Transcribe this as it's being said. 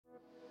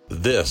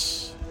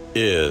This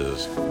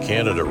is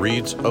Canada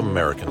Reads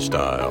American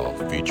Style,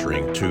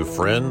 featuring two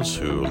friends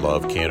who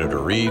love Canada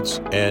Reads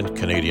and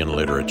Canadian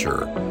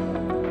literature.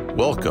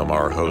 Welcome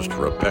our host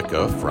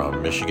Rebecca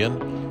from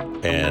Michigan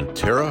and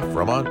Tara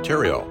from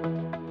Ontario.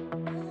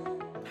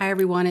 Hi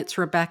everyone, it's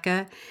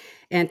Rebecca,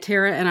 and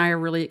Tara and I are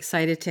really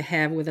excited to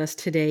have with us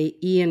today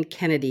Ian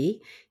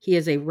Kennedy. He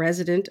is a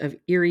resident of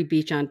Erie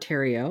Beach,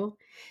 Ontario.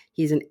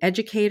 He's an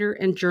educator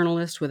and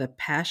journalist with a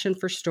passion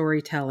for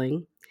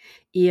storytelling.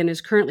 Ian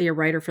is currently a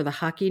writer for the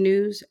Hockey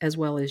News as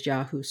well as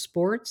Yahoo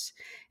Sports,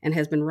 and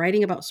has been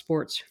writing about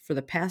sports for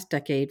the past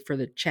decade for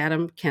the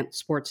Chatham-Kent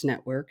Sports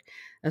Network,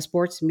 a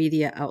sports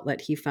media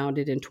outlet he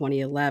founded in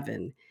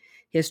 2011.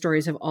 His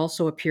stories have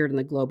also appeared in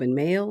the Globe and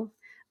Mail,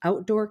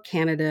 Outdoor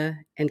Canada,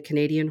 and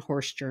Canadian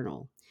Horse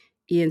Journal.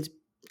 Ian's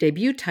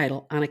debut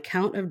title, On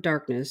Account of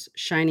Darkness,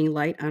 Shining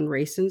Light on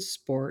Race and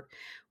Sport,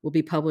 will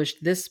be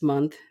published this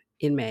month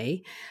in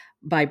May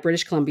by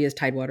British Columbia's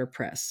Tidewater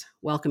Press.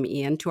 Welcome,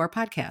 Ian, to our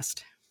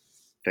podcast.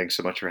 Thanks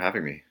so much for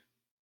having me.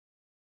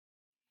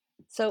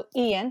 So,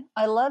 Ian,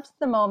 I loved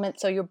the moment.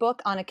 So, your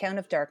book, On Account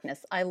of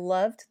Darkness, I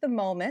loved the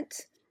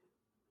moment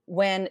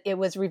when it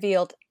was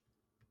revealed,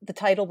 the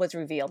title was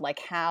revealed, like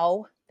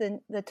how the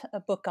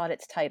book got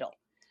its title.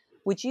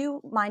 Would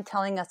you mind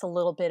telling us a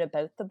little bit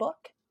about the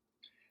book?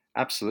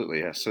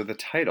 Absolutely, yeah. So, the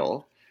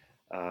title,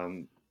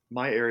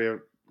 my area,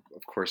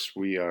 of course,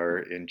 we are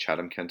in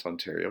Chatham-Kent,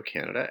 Ontario,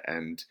 Canada,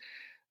 and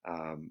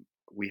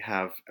we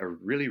have a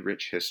really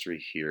rich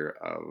history here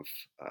of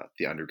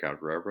the Underground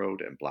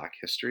Railroad and Black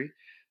history,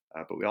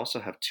 but we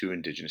also have two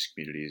Indigenous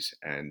communities,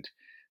 and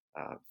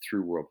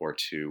through World War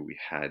II, we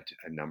had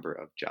a number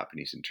of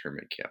Japanese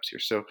internment camps here.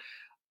 So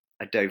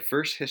a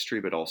diverse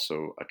history, but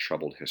also a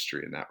troubled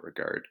history in that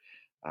regard.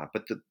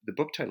 But the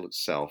book title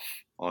itself,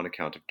 On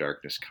Account of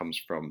Darkness, comes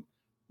from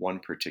one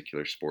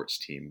particular sports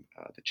team,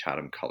 the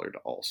Chatham Colored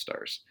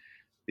All-Stars.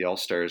 The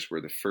All-Stars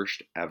were the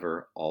first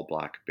ever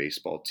all-black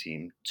baseball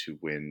team to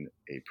win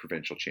a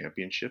provincial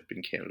championship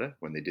in Canada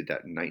when they did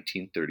that in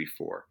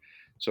 1934.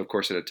 So, of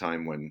course, at a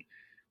time when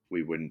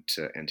we wouldn't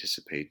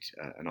anticipate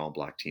an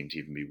all-black team to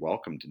even be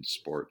welcomed into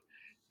sport,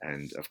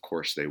 and of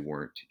course they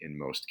weren't in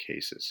most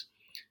cases.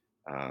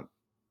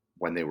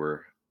 When they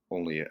were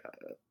only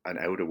an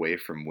out away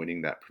from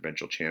winning that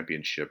provincial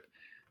championship,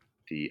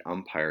 the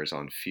umpires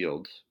on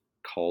field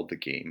called the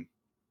game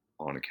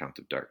On Account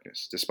of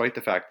Darkness, despite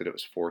the fact that it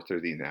was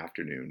 4:30 in the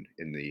afternoon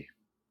in the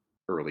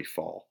early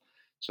fall.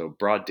 So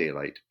broad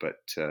daylight,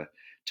 but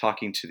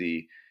talking to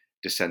the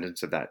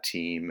descendants of that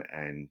team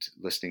and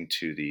listening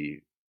to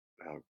the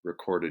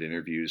recorded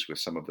interviews with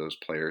some of those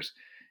players,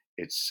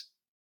 it's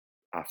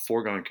a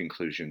foregone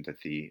conclusion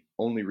that the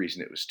only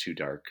reason it was too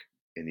dark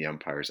in the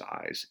umpire's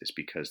eyes is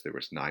because there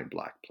was 9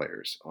 black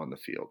players on the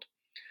field.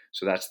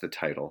 So that's the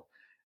title,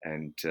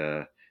 and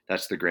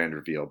that's the grand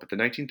reveal. But the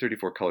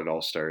 1934 Colored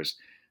All-Stars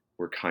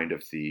were kind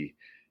of the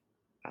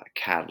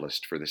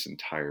catalyst for this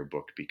entire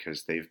book,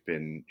 because they've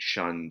been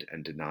shunned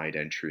and denied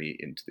entry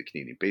into the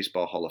Canadian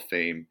Baseball Hall of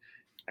Fame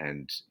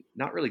and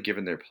not really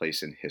given their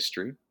place in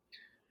history.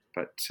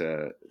 But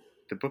the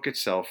book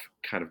itself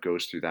kind of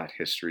goes through that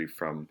history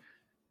from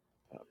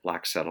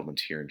black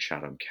settlement here in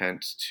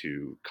Chatham-Kent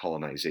to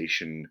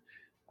colonization,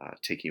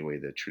 taking away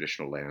the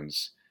traditional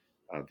lands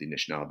of the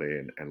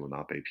Anishinaabe and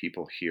Lenape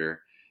people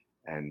here,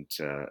 and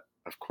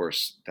of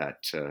course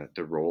that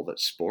the role that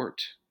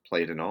sport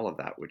played in all of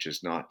that, which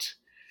is not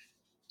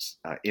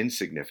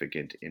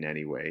insignificant in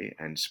any way.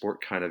 And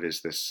sport kind of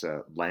is this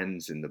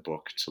lens in the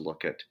book to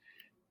look at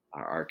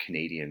our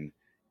Canadian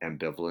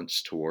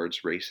ambivalence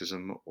towards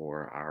racism,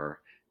 or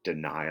our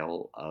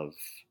denial of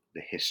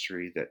the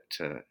history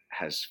that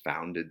has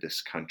founded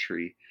this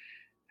country.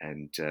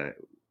 And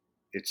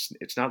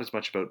it's not as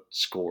much about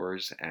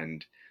scores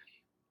and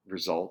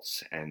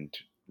results and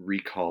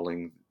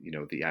recalling,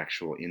 the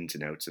actual ins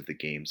and outs of the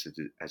games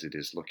as it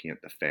is looking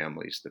at the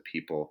families, the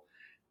people,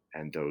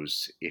 and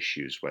those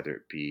issues, whether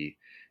it be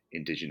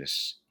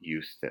Indigenous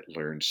youth that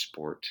learn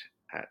sport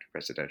at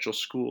residential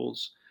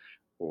schools,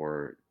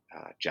 or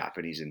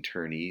Japanese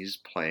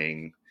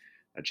Canadian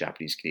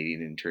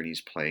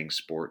internees playing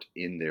sport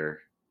in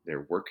their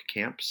work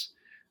camps,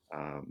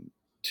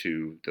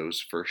 to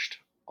those first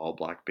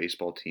all-black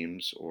baseball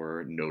teams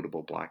or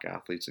notable black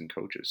athletes and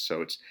coaches.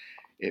 So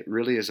it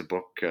really is a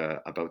book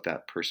about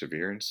that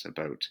perseverance,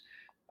 about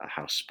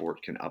how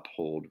sport can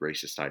uphold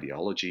racist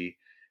ideology.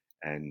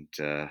 And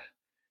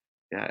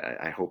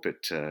I hope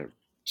it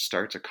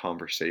starts a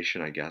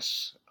conversation, I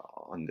guess,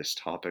 on this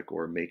topic,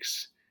 or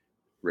makes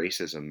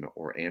racism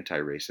or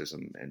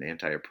anti-racism and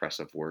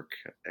anti-oppressive work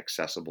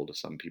accessible to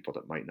some people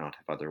that might not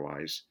have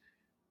otherwise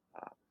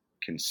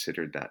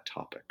considered that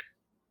topic.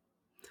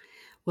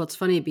 Well, it's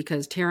funny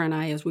because Tara and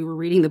I, as we were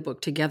reading the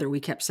book together, we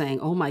kept saying,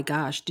 oh my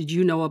gosh, did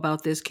you know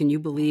about this? Can you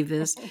believe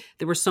this?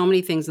 There were so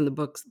many things in the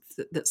book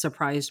that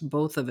surprised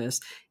both of us.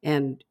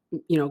 And,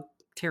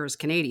 Tara's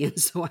Canadian.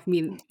 So, I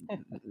mean,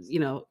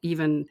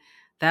 even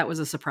that was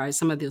a surprise.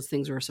 Some of those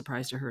things were a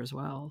surprise to her as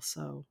well.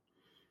 So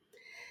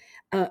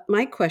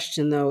My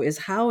question, though, is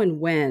how and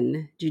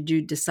when did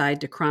you decide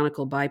to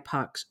chronicle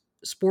BIPOC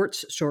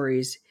sports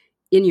stories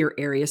in your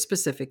area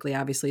specifically?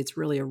 Obviously, it's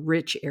really a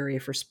rich area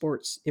for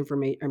sports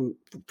information,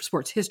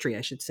 sports history,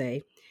 I should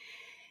say.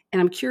 And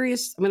I'm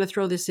curious, I'm going to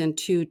throw this in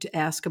too to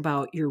ask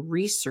about your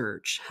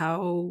research.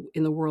 How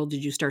in the world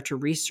did you start to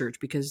research?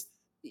 Because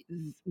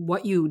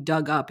what you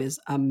dug up is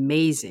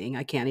amazing.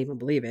 I can't even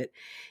believe it.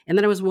 And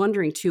then I was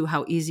wondering too,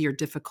 how easy or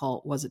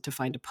difficult was it to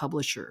find a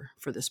publisher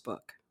for this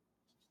book?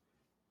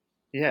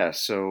 Yeah,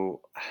 so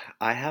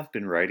I have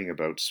been writing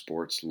about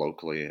sports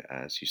locally,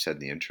 as you said in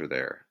the intro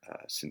there,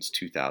 since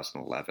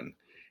 2011.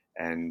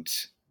 And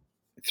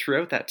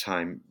throughout that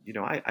time,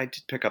 I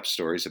did pick up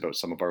stories about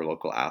some of our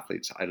local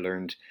athletes. I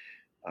learned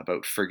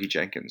about Fergie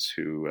Jenkins,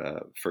 who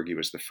Fergie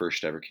was the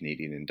first ever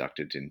Canadian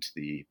inducted into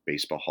the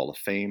Baseball Hall of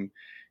Fame.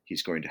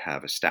 He's going to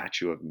have a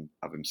statue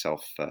of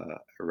himself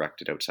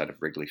erected outside of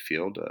Wrigley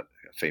Field, a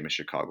famous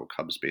Chicago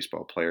Cubs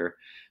baseball player.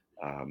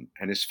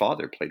 And his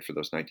father played for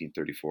those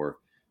 1934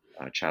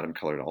 Chatham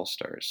Colored All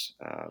Stars.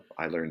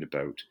 I learned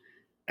about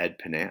Ed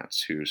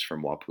Penance, who's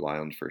from Wapuu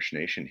Island First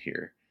Nation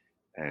here,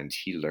 and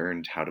he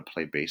learned how to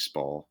play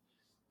baseball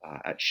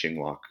at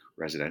Shingwalk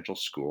Residential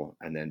School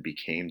and then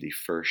became the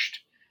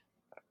first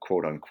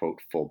quote unquote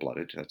full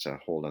blooded. That's a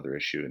whole other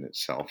issue in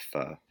itself.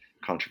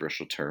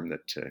 Controversial term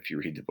that if you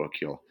read the book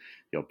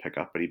you'll pick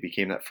up. But he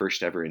became that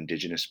first ever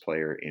Indigenous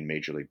player in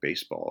Major League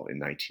Baseball in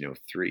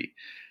 1903.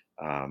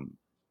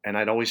 And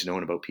I'd always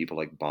known about people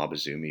like Bob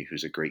Azumi,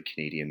 who's a great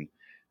Canadian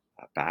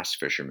bass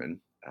fisherman,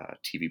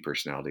 TV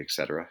personality,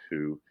 etc.,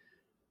 who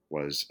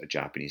was a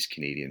Japanese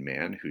Canadian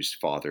man whose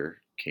father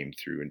came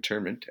through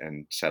internment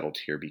and settled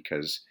here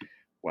because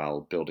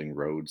while building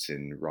roads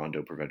in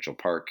Rondo Provincial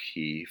Park,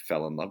 he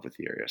fell in love with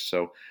the area.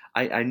 So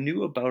I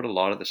knew about a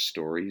lot of the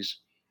stories,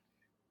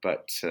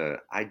 but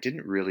I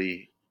didn't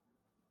really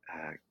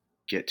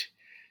get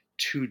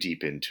too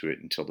deep into it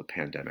until the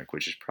pandemic,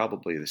 which is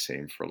probably the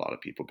same for a lot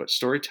of people. But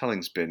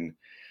storytelling's been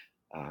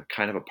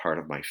kind of a part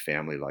of my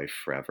family life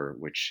forever,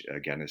 which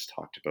again is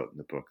talked about in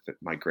the book,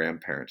 that my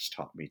grandparents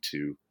taught me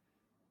to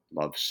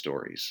love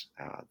stories.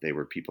 They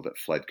were people that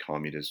fled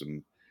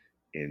communism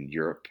in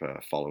Europe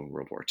following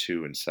World War II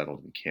and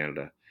settled in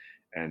Canada.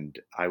 And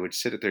I would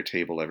sit at their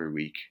table every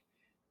week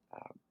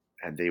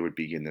and they would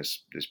begin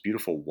this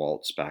beautiful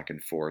waltz back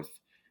and forth,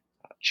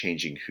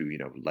 changing who,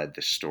 led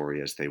the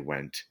story as they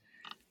went.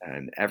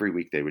 And every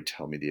week they would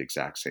tell me the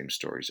exact same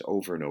stories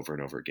over and over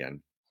and over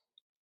again.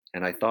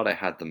 And I thought I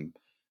had them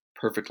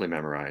perfectly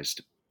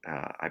memorized.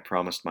 I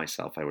promised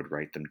myself I would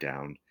write them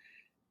down.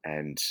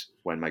 And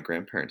when my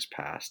grandparents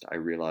passed, I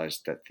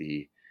realized that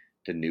the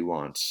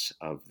nuance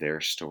of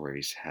their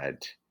stories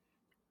had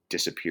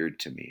disappeared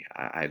to me.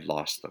 I'd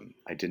lost them.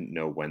 I didn't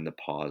know when the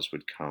pause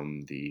would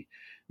come, the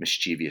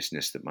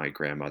mischievousness that my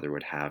grandmother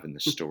would have in the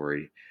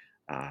story,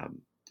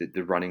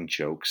 the running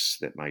jokes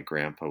that my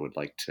grandpa would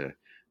like to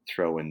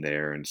throw in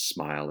there and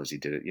smile as he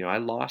did it. I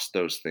lost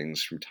those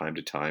things from time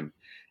to time.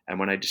 And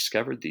when I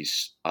discovered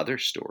these other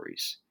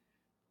stories,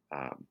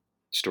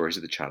 stories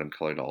of the Chatham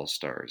Colored All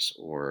Stars,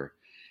 or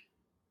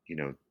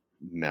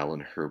Mel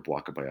and Herb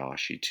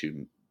Wakabayashi,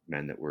 two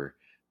men that were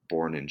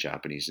born in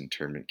Japanese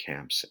internment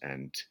camps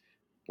and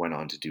went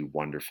on to do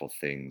wonderful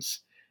things,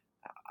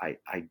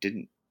 I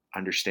didn't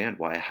understand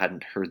why I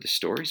hadn't heard the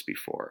stories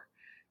before.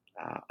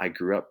 I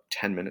grew up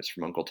 10 minutes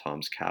from Uncle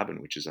Tom's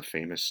Cabin, which is a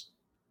famous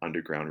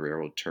Underground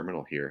Railroad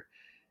terminal here,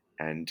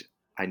 and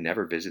I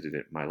never visited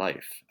it in my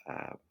life.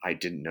 I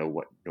didn't know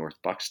what North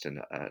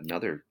Buxton,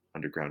 another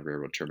Underground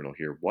Railroad terminal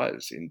here,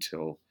 was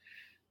until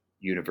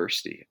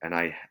university. And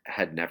I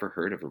had never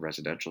heard of a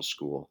residential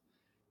school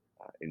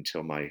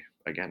until my,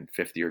 again,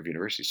 fifth year of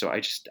university. So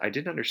I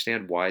didn't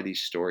understand why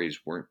these stories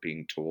weren't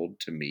being told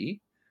to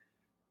me,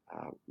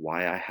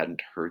 why I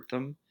hadn't heard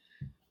them.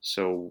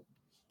 So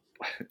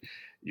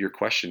your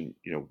question,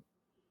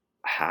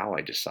 how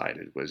I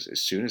decided was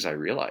as soon as I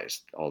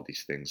realized all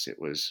these things, it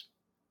was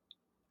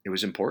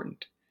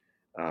important.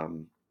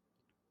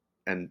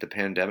 And the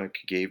pandemic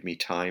gave me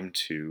time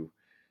to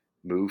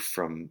move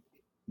from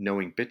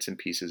knowing bits and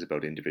pieces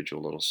about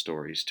individual little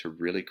stories to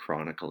really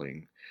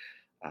chronicling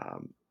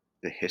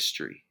the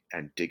history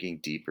and digging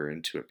deeper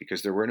into it,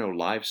 because there were no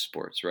live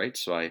sports, right?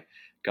 So I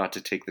got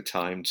to take the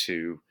time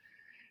to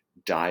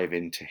dive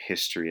into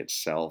history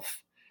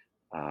itself.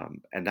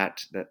 And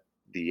that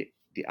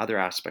the other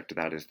aspect of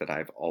that is that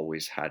I've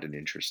always had an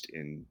interest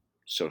in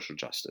social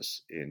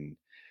justice, in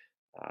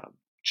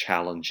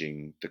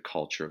challenging the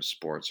culture of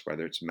sports,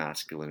 whether it's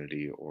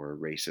masculinity or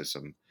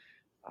racism.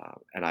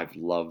 And I've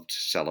loved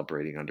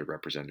celebrating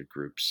underrepresented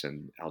groups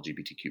and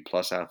LGBTQ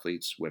plus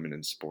athletes, women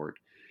in sport.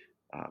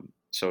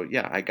 So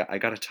yeah, I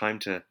got a time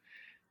to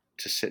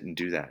sit and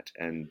do that.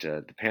 And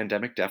the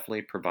pandemic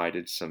definitely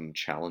provided some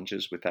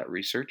challenges with that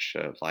research.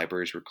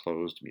 Libraries were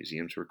closed,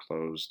 museums were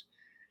closed.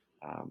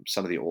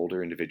 Some of the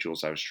older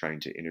individuals I was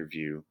trying to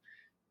interview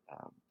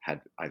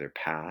had either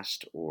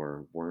passed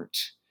or weren't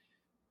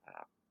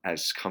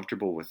as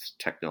comfortable with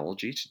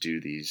technology to do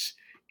these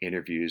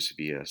interviews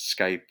via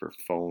Skype or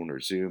phone or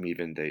Zoom.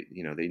 Even they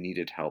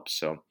needed help.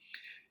 So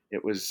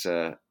it was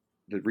the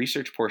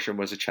research portion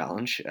was a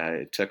challenge.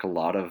 It took a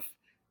lot of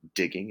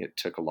digging. It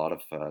took a lot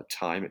of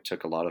time. It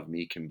took a lot of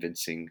me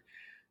convincing,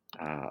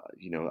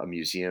 a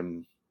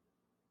museum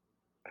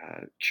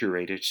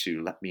curator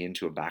to let me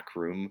into a back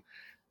room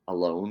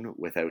alone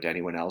without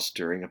anyone else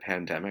during a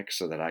pandemic,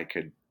 so that I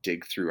could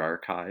dig through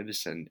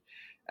archives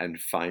and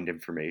find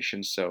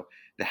information. So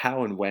the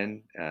how and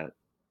when,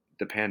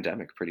 the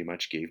pandemic pretty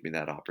much gave me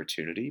that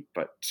opportunity.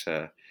 But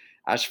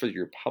as for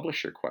your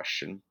publisher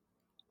question,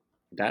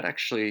 that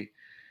actually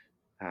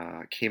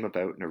came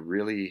about in a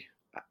really,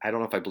 I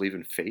don't know if I believe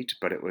in fate,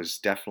 but it was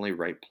definitely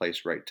right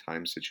place, right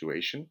time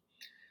situation,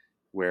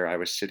 where I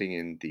was sitting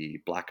in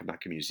the Black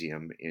Mecca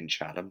Museum in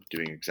Chatham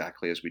doing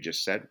exactly as we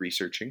just said,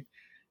 researching.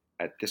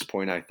 At this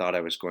point, I thought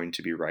I was going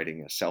to be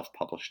writing a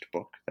self-published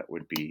book that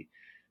would be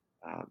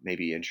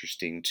maybe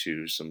interesting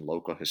to some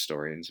local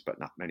historians, but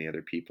not many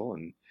other people.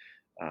 And,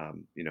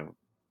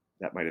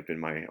 that might have been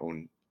my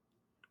own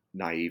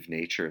naive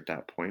nature at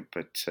that point.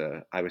 But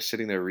I was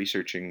sitting there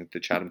researching the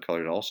Chatham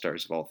Colored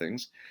All-Stars of all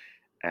things.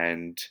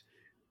 And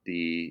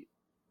the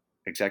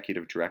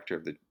executive director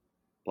of the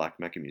Black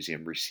Mecca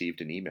Museum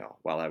received an email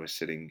while I was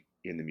sitting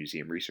in the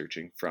museum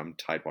researching from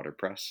Tidewater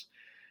Press,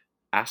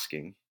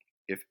 asking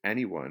if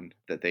anyone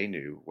that they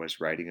knew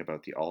was writing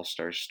about the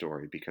All-Stars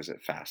story because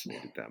it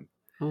fascinated them.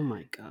 Oh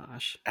my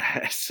gosh.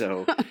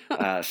 So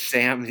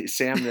Sam,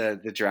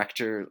 the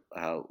director,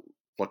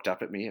 looked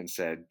up at me and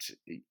said,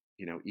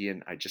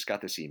 Ian, I just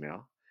got this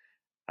email.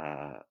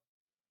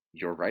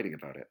 You're writing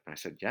about it. And I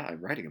said, yeah,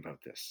 I'm writing about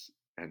this.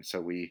 And so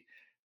we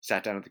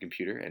sat down at the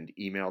computer and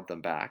emailed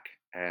them back.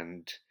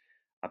 And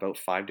about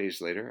 5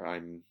 days later,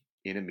 I'm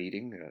in a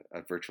meeting,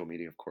 a virtual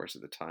meeting, of course,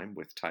 at the time,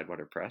 with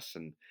Tidewater Press.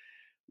 And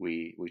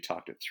we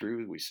talked it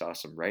through. We saw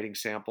some writing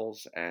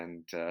samples,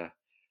 and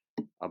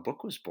a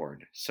book was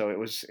born. So it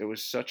was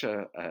such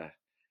a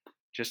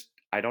just,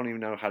 I don't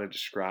even know how to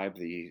describe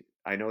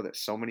I know that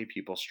so many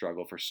people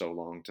struggle for so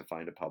long to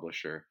find a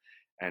publisher.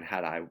 And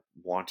had I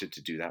wanted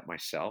to do that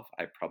myself,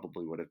 I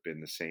probably would have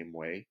been the same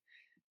way.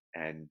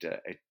 And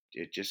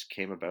it just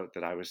came about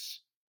that I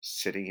was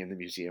sitting in the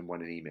museum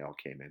when an email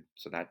came in.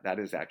 So that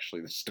is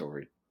actually the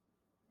story.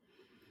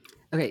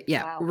 Okay,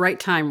 yeah, wow. Right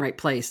time, right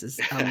place is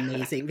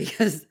amazing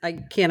because I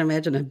can't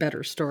imagine a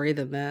better story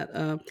than that.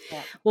 Yeah.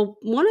 Well,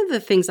 one of the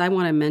things I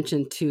want to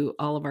mention to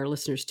all of our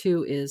listeners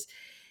too is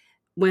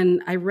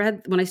when I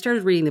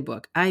started reading the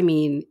book, I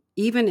mean,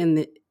 even in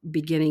the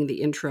beginning,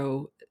 the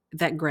intro,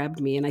 that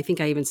grabbed me. And I think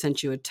I even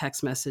sent you a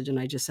text message and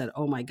I just said,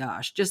 oh my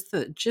gosh, just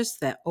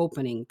that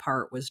opening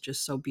part was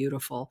just so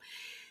beautiful.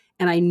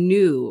 And I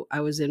knew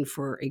I was in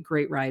for a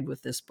great ride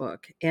with this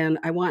book. And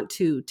I want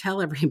to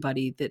tell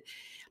everybody that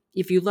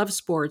if you love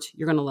sports,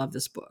 you're going to love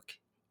this book.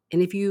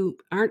 And if you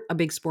aren't a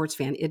big sports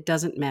fan, it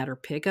doesn't matter.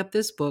 Pick up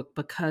this book,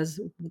 because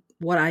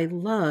what I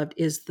loved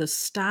is the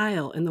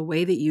style and the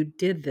way that you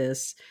did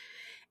this.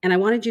 And I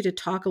wanted you to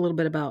talk a little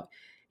bit about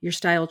your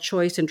style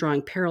choice and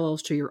drawing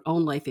parallels to your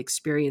own life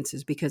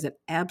experiences, because it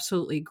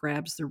absolutely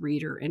grabs the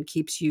reader and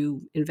keeps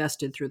you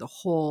invested through the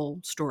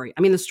whole story.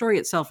 I mean, the story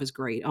itself is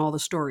great. All the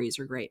stories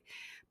are great,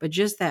 but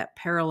just that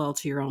parallel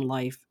to your own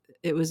life,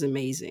 it was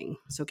amazing.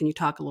 So can you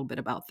talk a little bit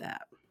about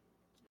that?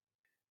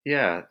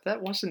 Yeah,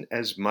 that wasn't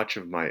as much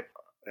of I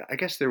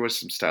guess there was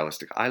some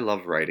stylistic. I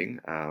love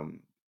writing, and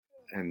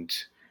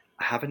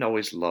I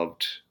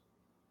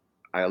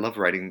love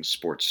writing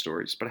sports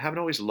stories, but I haven't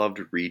always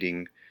loved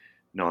reading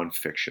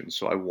nonfiction.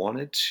 So I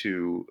wanted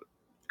to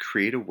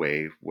create a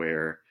way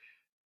where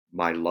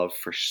my love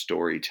for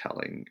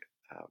storytelling,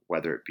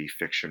 whether it be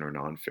fiction or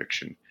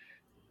nonfiction,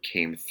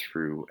 came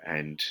through,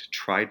 and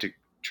tried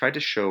to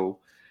show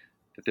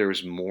that there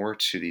was more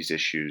to these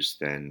issues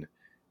than,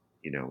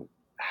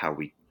 how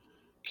we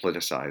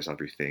politicize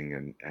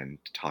everything and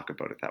talk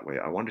about it that way.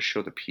 I wanted to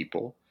show the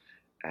people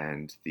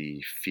and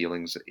the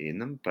feelings in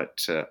them,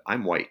 but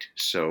I'm white,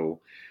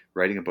 so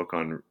writing a book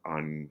on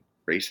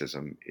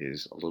racism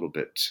is a little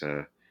bit,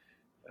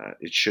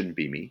 it shouldn't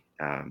be me.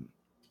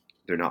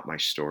 They're not my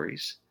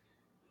stories.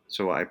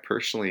 So I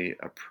personally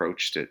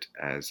approached it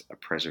as a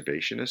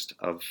preservationist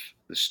of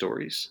the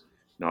stories,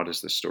 not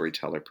as the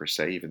storyteller per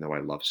se, even though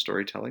I love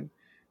storytelling.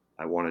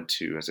 I wanted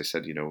to, as I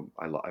said,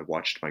 I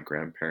watched my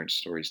grandparents'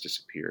 stories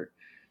disappear.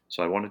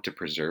 So I wanted to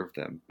preserve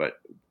them.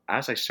 But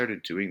as I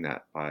started doing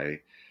that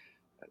by,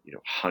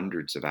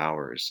 hundreds of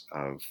hours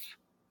of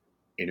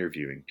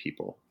interviewing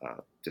people,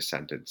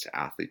 descendants,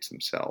 athletes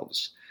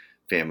themselves,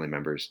 family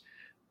members,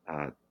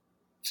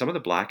 some of the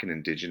Black and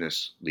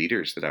Indigenous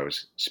leaders that I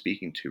was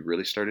speaking to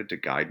really started to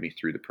guide me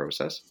through the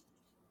process.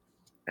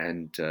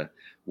 And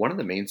one of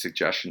the main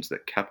suggestions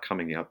that kept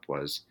coming up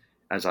was,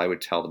 as I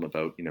would tell them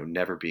about,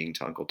 never being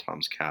to Uncle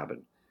Tom's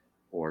Cabin,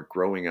 or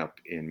growing up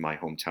in my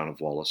hometown of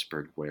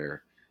Wallaceburg,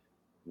 where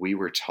we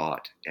were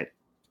taught at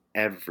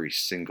every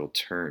single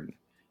turn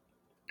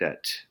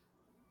that,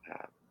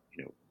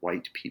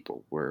 white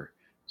people were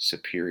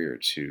superior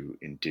to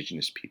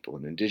Indigenous people,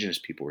 and Indigenous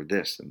people were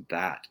this and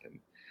that. And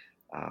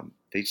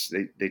they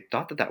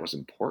thought that was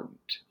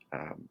important.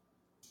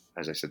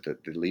 As I said,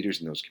 the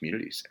leaders in those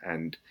communities.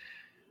 And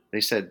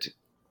they said,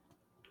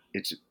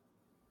 it's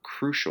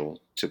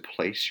crucial to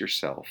place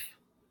yourself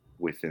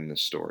within the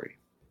story.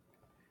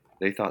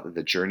 They thought that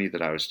the journey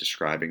that I was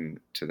describing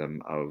to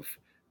them of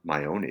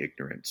my own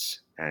ignorance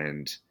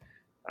and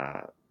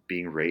uh,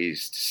 being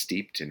raised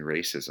steeped in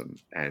racism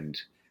and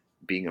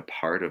being a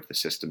part of the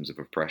systems of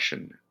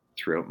oppression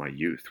throughout my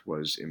youth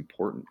was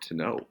important to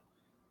know,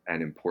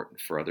 and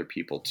important for other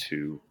people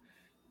to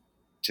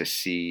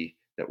see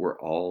that we're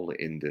all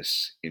in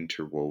this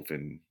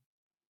interwoven,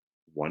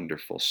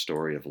 wonderful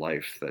story of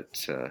life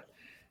that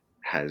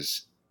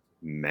has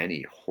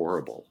many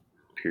horrible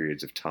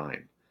periods of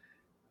time.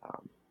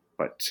 Um,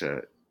 but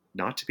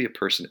not to be a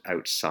person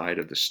outside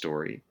of the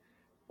story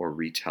or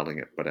retelling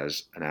it, but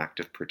as an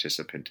active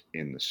participant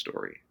in the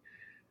story.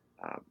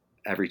 Um,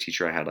 every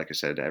teacher I had, like I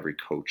said, every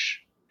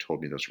coach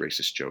told me those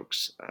racist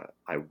jokes.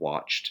 I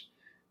watched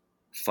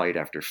fight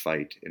after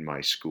fight in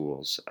my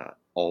schools,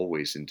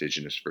 always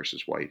Indigenous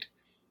versus white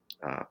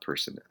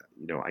person.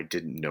 I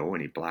didn't know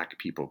any black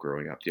people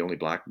growing up. The only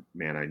black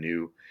man I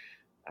knew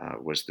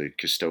was the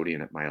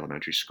custodian at my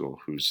elementary school,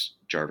 who's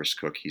Jarvis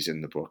Cook. He's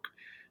in the book.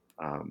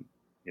 Um,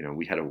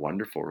 we had a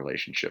wonderful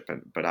relationship,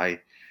 but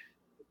I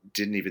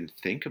didn't even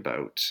think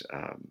about,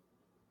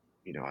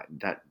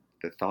 that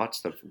the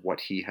thoughts of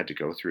what he had to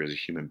go through as a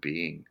human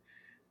being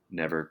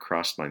never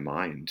crossed my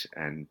mind.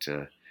 And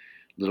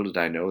little did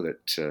I know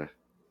that,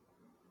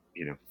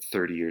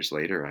 30 years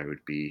later, I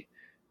would be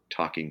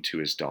talking to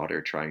his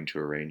daughter, trying to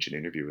arrange an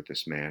interview with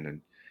this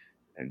man.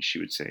 And she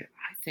would say,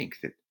 I think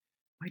that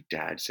my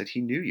dad said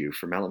he knew you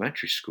from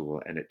elementary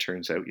school. And it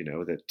turns out,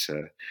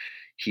 that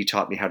he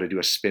taught me how to do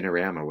a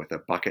spinorama with a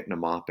bucket and a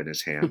mop in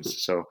his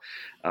hands. So,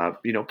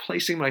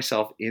 placing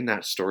myself in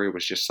that story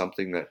was just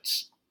something that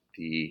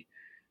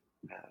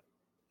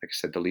like I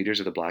said, the leaders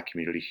of the Black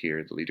community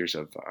here, the leaders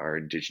of our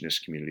Indigenous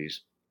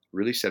communities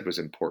really said was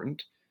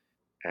important.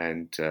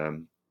 And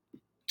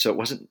so it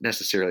wasn't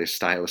necessarily a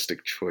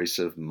stylistic choice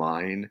of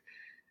mine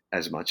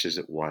as much as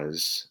it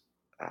was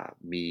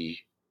me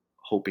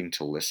hoping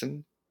to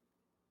listen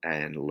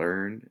and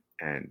learn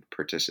and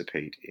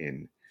participate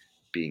in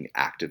being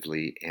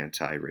actively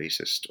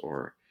anti-racist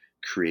or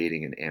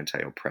creating an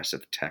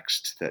anti-oppressive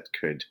text that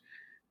could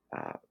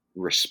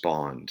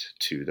respond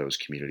to those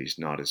communities,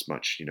 not as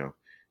much,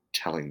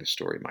 telling the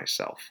story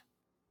myself.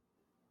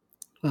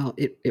 Well,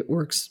 it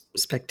works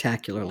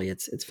spectacularly.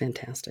 It's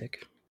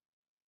fantastic.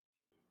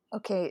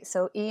 Okay,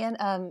 so Ian,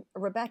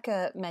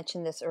 Rebecca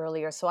mentioned this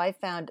earlier. So I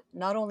found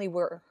not only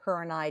were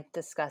her and I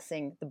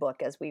discussing the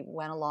book as we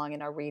went along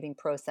in our reading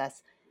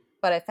process,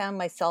 but I found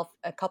myself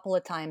a couple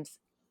of times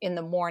in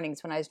the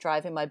mornings when I was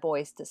driving my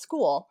boys to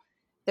school.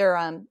 They're,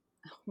 oh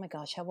my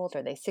gosh, how old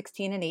are they?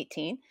 16 and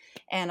 18.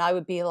 And I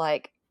would be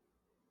like,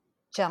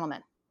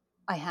 gentlemen,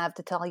 I have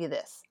to tell you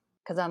this.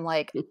 Because I'm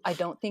like, I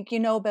don't think you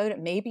know about it.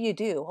 Maybe you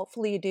do.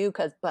 Hopefully you do.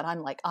 But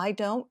I'm like, I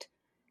don't.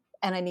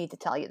 And I need to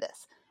tell you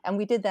this. And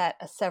we did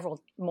that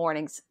several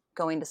mornings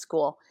going to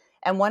school.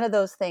 And one of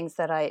those things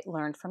that I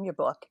learned from your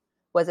book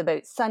was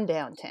about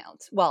sundown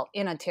towns. Well,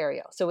 in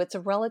Ontario. So it's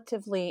a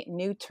relatively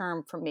new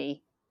term for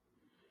me.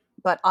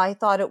 But I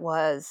thought it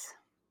was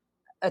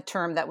a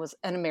term that was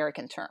an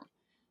American term.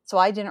 So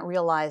I didn't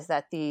realize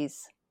that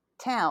these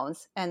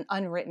towns and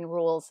unwritten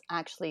rules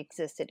actually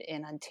existed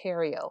in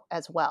Ontario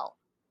as well.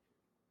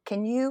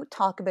 Can you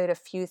talk about a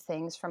few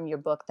things from your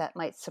book that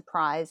might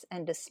surprise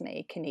and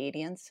dismay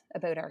Canadians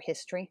about our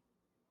history?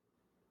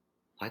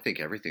 I think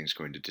everything's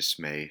going to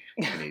dismay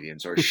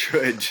Canadians, or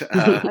should.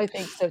 I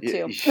think so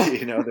too.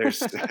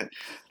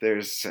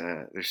 There's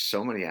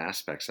so many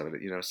aspects of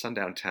it.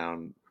 Sundown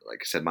Town, like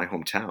I said, my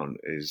hometown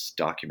is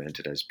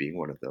documented as being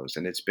one of those,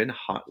 and it's been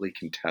hotly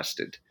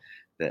contested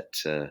that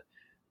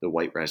the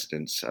white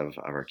residents of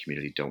our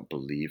community don't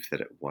believe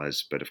that it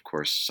was. But of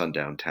course,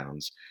 sundown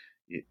towns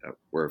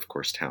were, of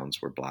course,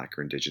 towns where Black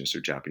or Indigenous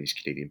or Japanese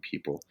Canadian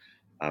people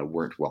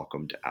weren't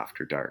welcomed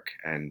after dark,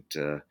 and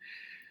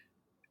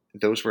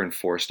those were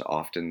enforced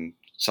often,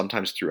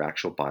 sometimes through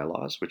actual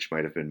bylaws, which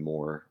might have been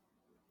more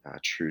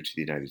true to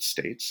the United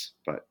States.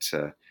 But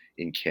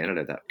in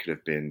Canada, that could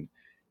have been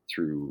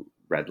through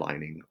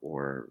redlining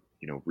or,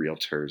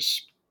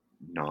 realtors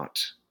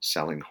not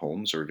selling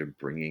homes or even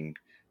bringing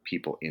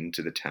people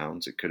into the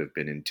towns. It could have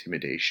been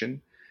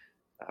intimidation,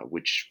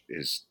 which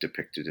is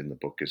depicted in the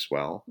book as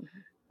well.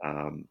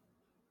 Mm-hmm.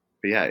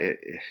 But yeah,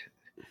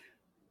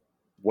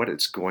 what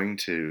it's going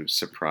to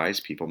surprise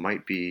people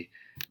might be,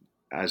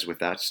 as with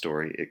that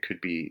story, it could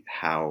be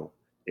how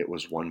it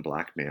was one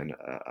Black man,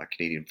 a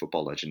Canadian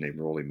football legend named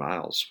Rollie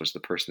Miles, was the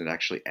person that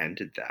actually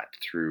ended that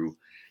through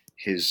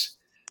his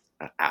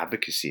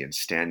advocacy and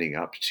standing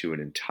up to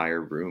an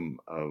entire room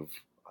of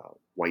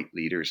white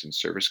leaders and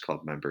service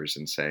club members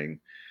and saying,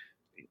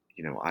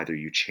 either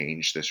you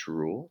change this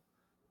rule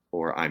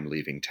or I'm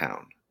leaving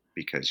town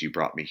because you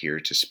brought me here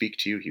to speak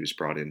to you. He was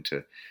brought in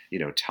to,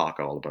 talk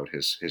all about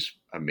his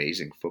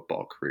amazing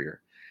football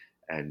career.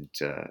 And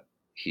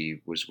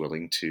he was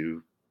willing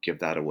to give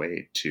that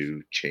away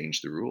to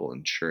change the rule.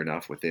 And sure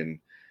enough, within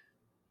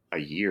a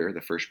year,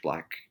 the first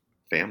Black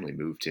family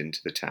moved into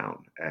the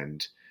town.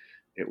 And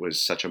it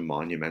was such a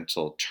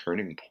monumental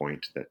turning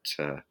point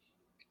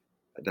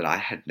that I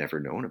had never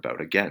known about,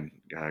 again,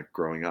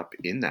 growing up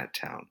in that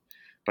town.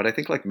 But I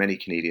think, like many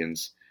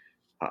Canadians,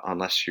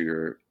 unless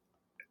you're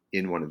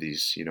in one of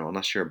these,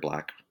 unless you're a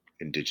Black,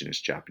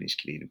 Indigenous, Japanese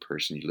Canadian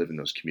person, you live in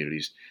those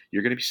communities,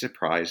 you're going to be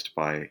surprised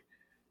by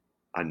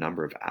a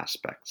number of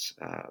aspects.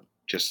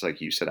 Just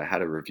like you said, I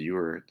had a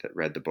reviewer that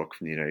read the book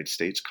from the United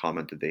States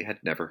commented they had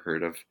never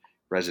heard of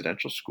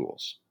residential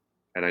schools.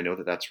 And I know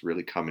that that's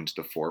really come into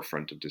the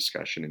forefront of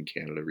discussion in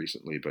Canada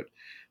recently, but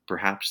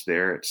perhaps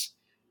there it's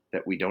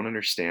that we don't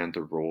understand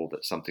the role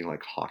that something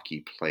like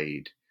hockey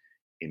played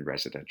in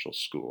residential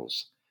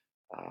schools.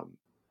 Um,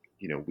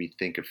 we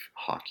think of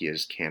hockey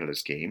as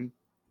Canada's game,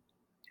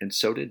 and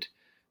so did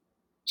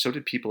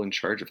people in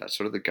charge of that.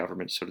 So did the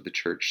government, so did the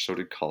church, so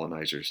did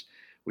colonizers,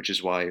 which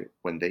is why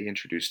when they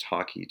introduced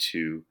hockey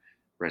to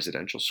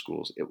residential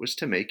schools, it was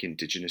to make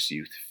Indigenous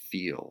youth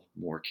feel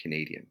more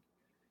Canadian.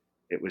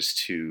 It was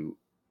to,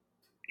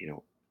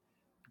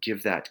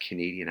 give that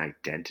Canadian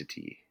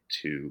identity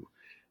to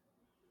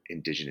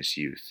Indigenous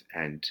youth.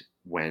 And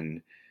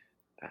when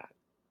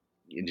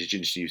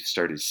Indigenous youth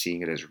started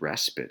seeing it as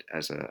respite,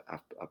 as a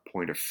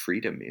point of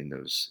freedom in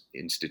those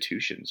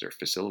institutions or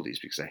facilities,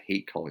 because I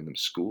hate calling them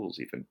schools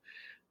even,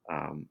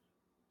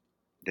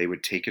 they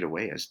would take it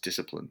away as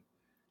discipline.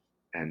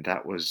 And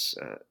that was,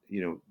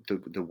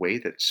 the way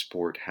that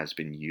sport has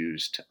been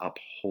used to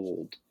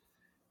uphold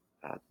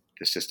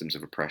the systems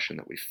of oppression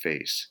that we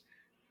face,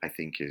 I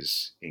think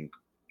is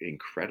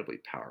incredibly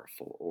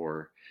powerful.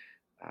 Or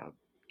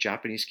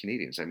Japanese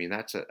Canadians. I mean,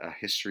 that's a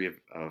history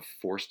of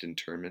forced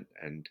internment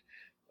and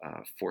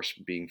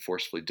being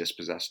forcefully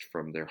dispossessed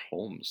from their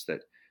homes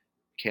that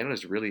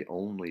Canada's really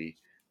only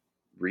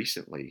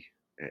recently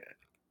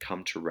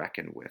come to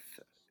reckon with.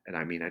 And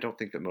I mean, I don't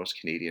think that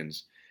most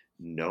Canadians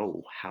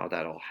know how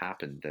that all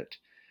happened, that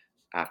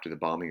after the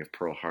bombing of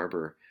Pearl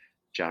Harbor,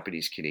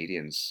 Japanese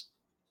Canadians,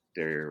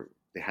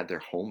 they had their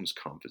homes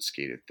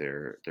confiscated,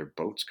 their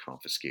boats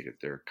confiscated,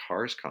 their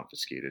cars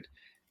confiscated,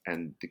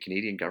 and the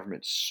Canadian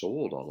government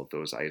sold all of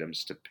those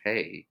items to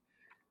pay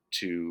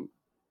to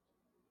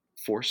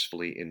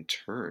forcefully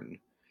intern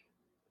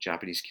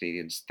Japanese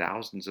Canadians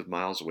thousands of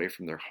miles away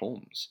from their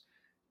homes.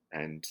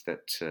 And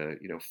that,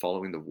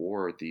 following the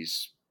war,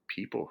 these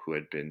people who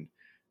had been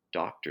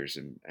doctors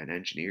and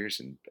engineers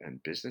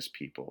and business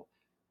people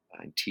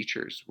and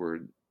teachers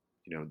were,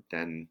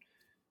 then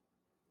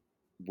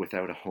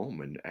without a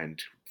home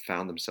and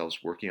found themselves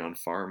working on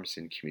farms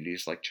in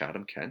communities like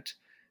Chatham-Kent,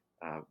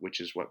 which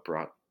is what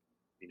brought,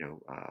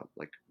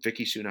 like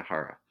Vicky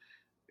Sunahara,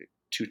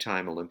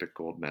 two-time Olympic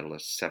gold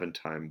medalist,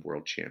 seven-time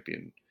world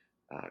champion,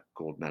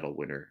 gold medal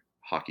winner,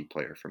 hockey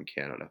player from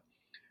Canada.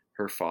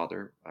 Her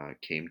father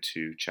came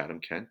to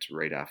Chatham-Kent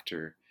right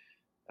after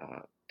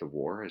the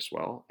war as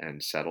well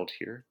and settled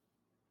here.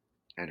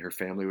 And her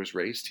family was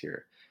raised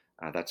here.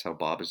 That's how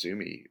Bob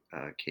Izumi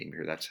came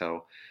here. That's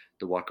how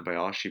the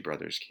Wakabayashi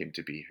brothers came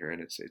to be here.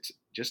 And it's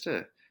just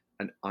an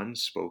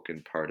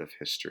unspoken part of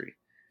history.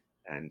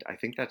 And I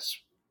think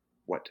that's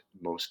what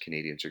most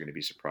Canadians are going to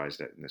be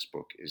surprised at in this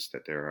book, is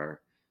that there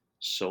are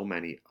so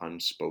many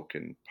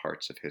unspoken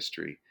parts of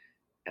history.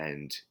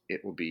 And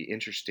it will be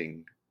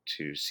interesting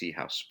to see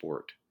how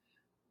sport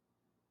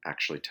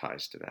actually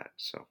ties to that.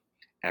 So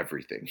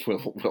everything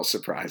will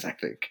surprise, I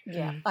think.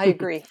 Yeah, I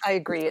agree.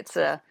 It's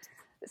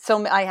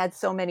I had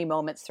so many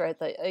moments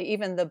throughout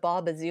even the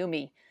Bob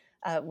Izumi,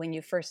 when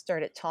you first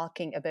started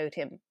talking about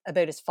him,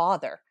 about his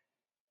father,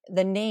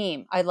 the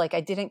name, I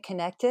didn't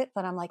connect it,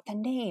 but I'm like, the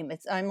name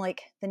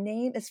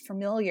is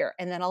familiar.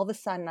 And then all of a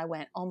sudden I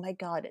went, oh my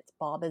God, it's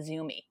Bob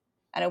Izumi.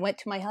 And I went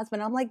to my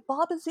husband, I'm like,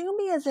 Bob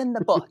Izumi is in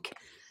the book.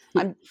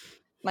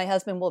 My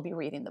husband will be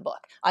reading the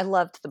book. I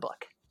loved the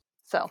book.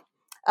 So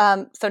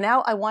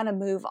now I want to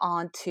move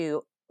on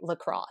to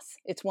lacrosse.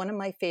 It's one of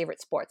my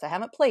favorite sports. I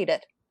haven't played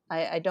it.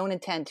 I don't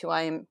intend to.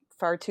 I am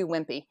far too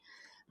wimpy.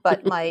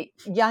 But my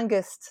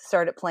youngest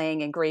started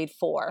playing in grade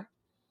 4.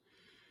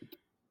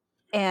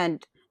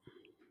 And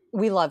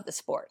we love the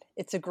sport.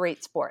 It's a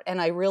great sport.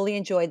 And I really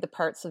enjoyed the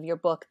parts of your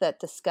book that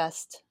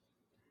discussed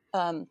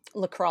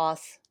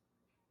lacrosse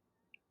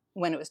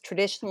when it was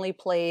traditionally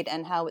played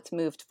and how it's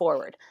moved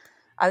forward.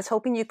 I was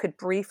hoping you could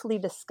briefly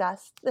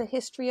discuss the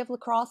history of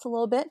lacrosse a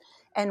little bit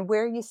and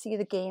where you see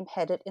the game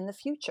headed in the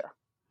future.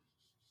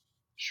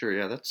 Sure,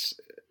 yeah, that's,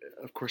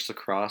 of course,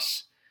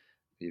 lacrosse,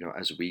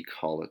 as we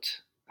call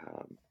it,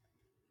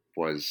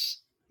 was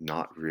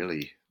not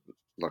really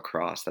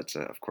lacrosse. That's,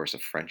 of course, a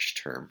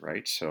French term,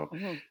 right? So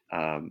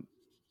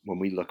when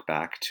we look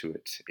back to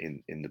it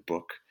in the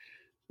book,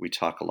 we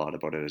talk a lot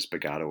about it as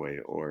Bagataway,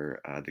 or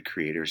the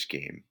creator's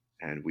game.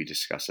 And we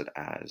discuss it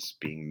as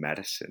being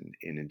medicine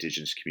in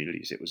Indigenous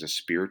communities. It was a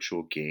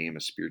spiritual game, a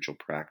spiritual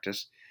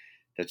practice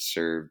that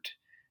served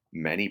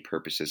many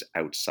purposes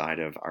outside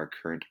of our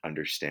current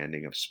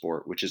understanding of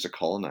sport, which is a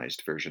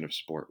colonized version of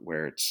sport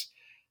where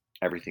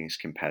everything's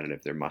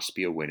competitive. There must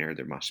be a winner,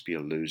 there must be a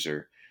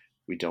loser.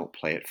 We don't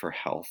play it for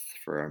health,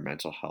 for our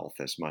mental health,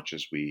 as much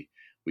as we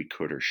we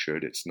could or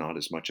should. It's not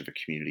as much of a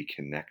community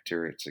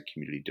connector. It's a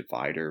community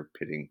divider,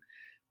 pitting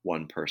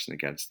one person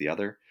against the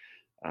other.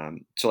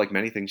 So like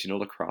many things,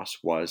 lacrosse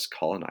was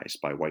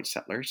colonized by white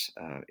settlers.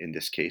 In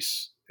this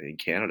case, in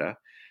Canada,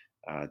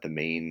 the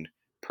main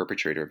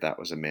perpetrator of that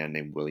was a man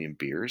named William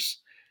Beers.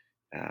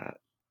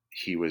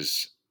 He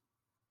was,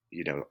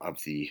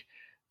 of the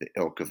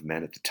ilk of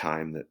men at the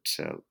time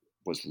that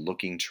was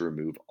looking to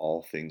remove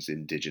all things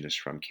Indigenous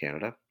from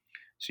Canada.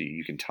 So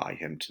you can tie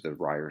him to the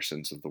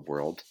Ryersons of the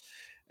world.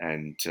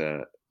 And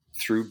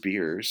through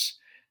Beers,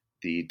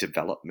 the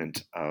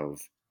development of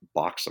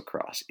box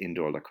lacrosse,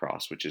 indoor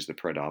lacrosse, which is the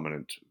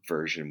predominant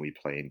version we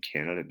play in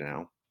Canada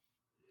now,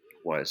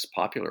 was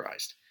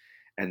popularized.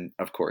 And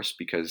of course,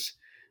 because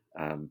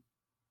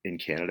in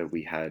Canada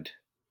we had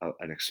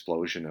an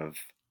explosion of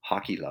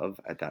hockey love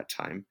at that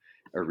time,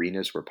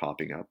 arenas were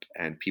popping up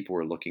and people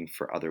were looking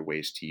for other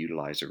ways to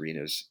utilize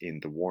arenas in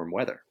the warm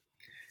weather.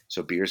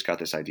 So Beers got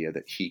this idea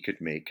that he could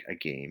make a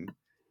game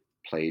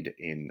played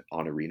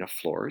on arena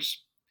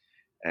floors.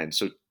 And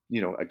so,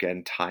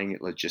 again, tying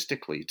it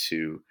logistically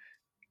to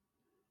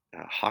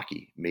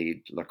hockey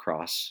made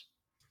lacrosse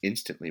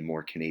instantly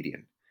more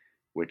Canadian,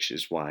 which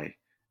is why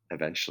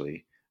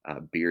eventually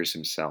Beers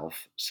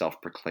himself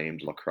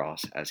self-proclaimed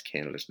lacrosse as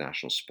Canada's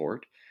national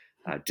sport.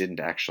 Didn't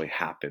actually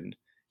happen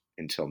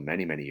until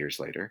many, many years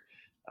later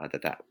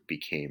that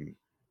became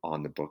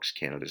on the books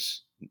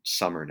Canada's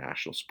summer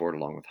national sport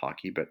along with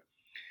hockey. But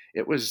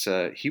it was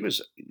he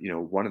was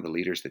one of the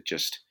leaders that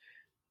just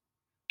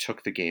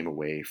took the game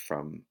away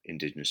from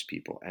Indigenous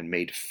people and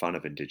made fun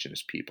of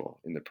Indigenous people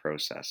in the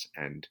process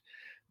and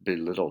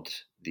belittled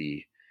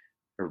the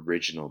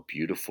original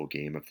beautiful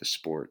game of the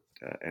sport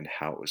and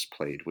how it was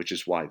played, which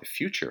is why the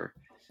future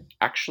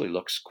actually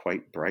looks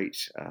quite bright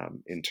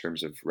in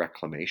terms of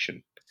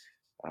reclamation.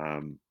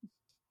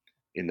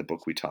 In the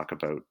book, we talk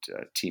about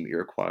Team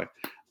Iroquois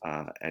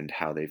and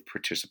how they've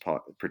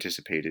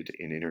participated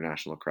in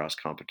international lacrosse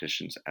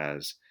competitions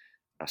as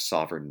a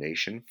sovereign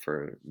nation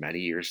for many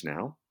years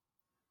now.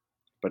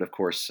 But of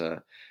course,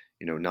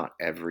 not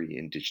every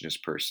Indigenous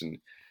person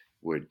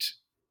would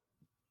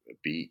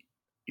be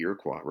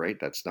Iroquois, right?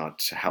 That's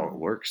not how it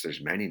works.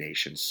 There's many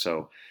nations.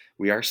 So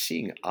we are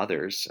seeing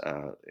others,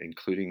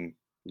 including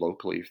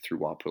locally through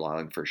Walpole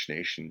Island First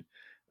Nation,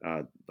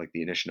 like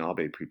the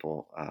Anishinaabe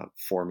people,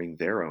 forming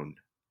their own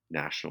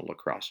national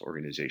lacrosse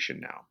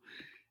organization now.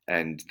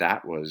 And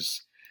that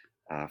was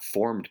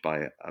formed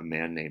by a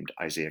man named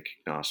Isaiah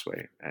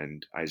Kiknoswe.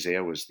 And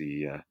Isaiah was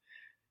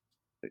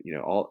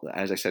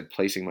as I said,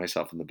 placing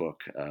myself in the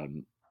book,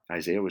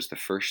 Isaiah was the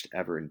first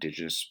ever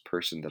Indigenous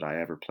person that I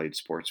ever played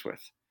sports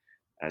with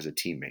as a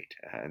teammate,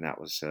 and that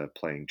was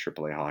playing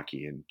AAA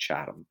hockey in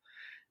Chatham.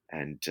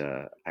 And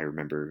I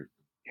remember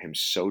him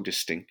so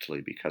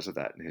distinctly because of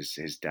that. And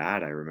his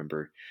dad, I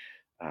remember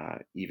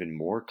even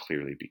more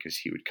clearly because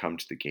he would come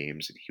to the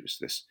games and he was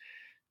this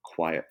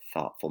quiet,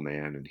 thoughtful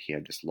man, and he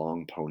had this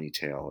long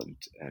ponytail,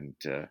 and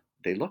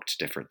they looked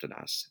different than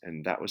us.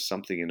 And that was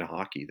something in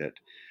hockey that,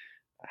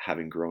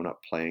 having grown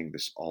up playing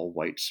this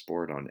all-white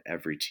sport on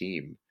every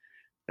team,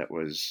 that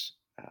was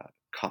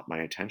caught my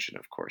attention,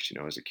 of course,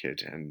 as a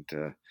kid. And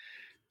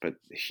but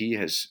he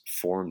has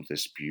formed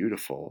this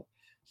beautiful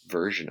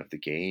version of the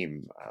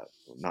game,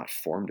 not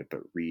formed it,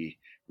 but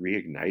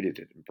reignited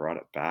it and brought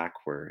it back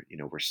where,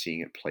 we're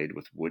seeing it played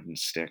with wooden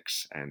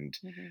sticks and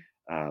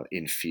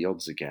in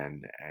fields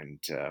again. And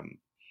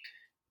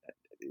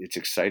it's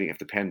exciting. If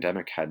the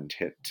pandemic hadn't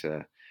hit,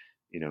 the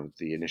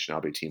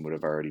Anishinaabe team would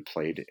have already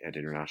played at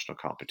international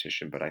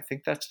competition. But I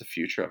think that's the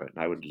future of it.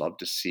 And I would love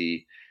to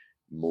see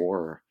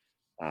more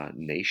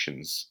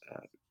nations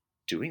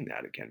doing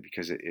that again,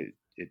 because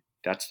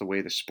that's the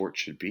way the sport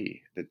should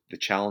be. The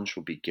challenge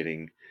will be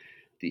getting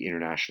the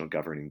international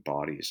governing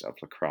bodies of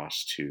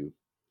lacrosse to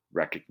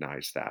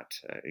recognize that,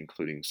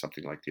 including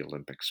something like the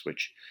Olympics,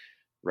 which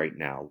right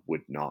now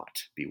would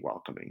not be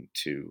welcoming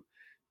to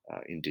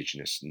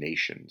Indigenous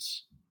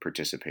nations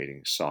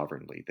participating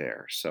sovereignly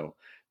there. So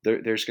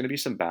there's going to be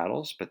some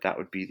battles, but that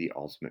would be the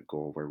ultimate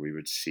goal, where we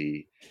would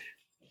see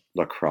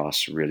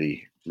lacrosse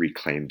really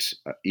reclaimed,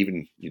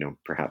 even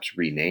perhaps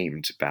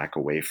renamed back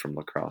away from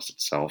lacrosse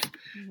itself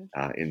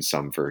in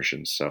some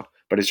versions. So,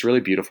 but it's really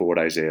beautiful what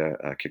Isaiah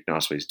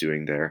Kiknoswe is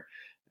doing there,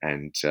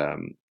 and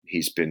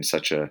he's been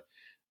such a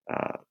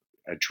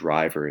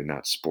driver in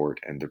that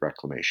sport and the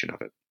reclamation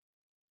of it.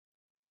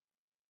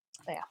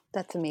 Yeah,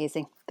 that's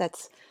amazing.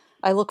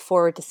 I look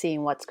forward to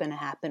seeing what's going to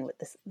happen with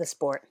the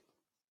sport.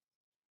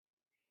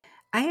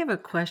 I have a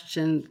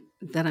question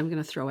that I'm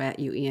going to throw at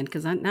you, Ian,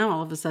 because now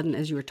all of a sudden,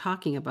 as you were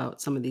talking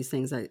about some of these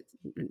things, that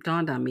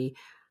dawned on me.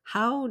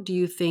 How do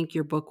you think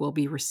your book will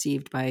be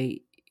received by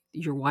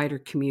your wider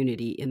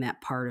community in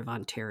that part of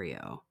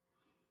Ontario?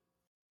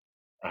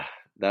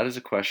 That is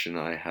a question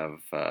I have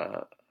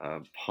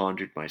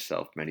pondered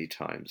myself many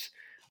times.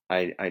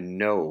 I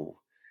know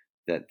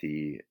that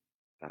the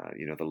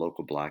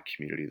local Black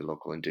community, the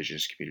local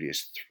Indigenous community,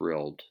 is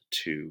thrilled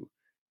to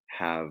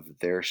have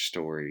their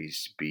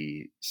stories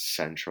be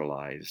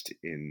centralized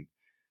in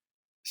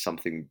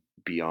something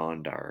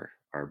beyond our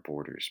our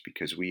borders,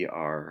 because we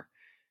are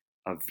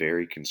a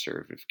very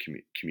conservative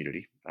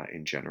community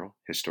in general,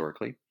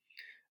 historically.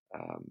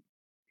 Um,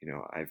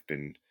 I've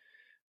been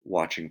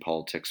watching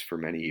politics for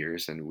many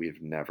years, and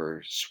we've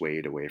never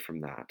swayed away from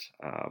that.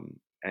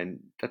 And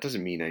that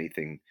doesn't mean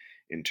anything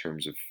in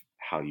terms of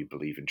how you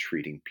believe in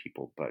treating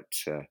people, but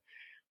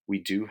we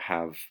do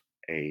have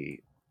a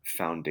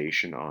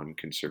foundation on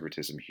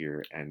conservatism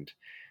here, and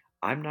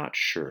I'm not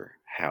sure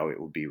how it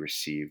will be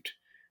received.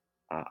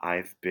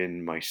 I've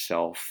been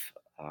myself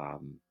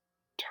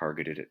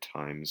targeted at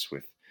times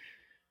with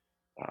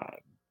uh,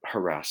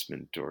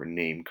 harassment or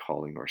name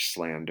calling or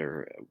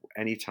slander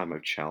anytime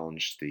I've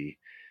challenged the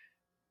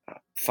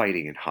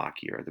fighting in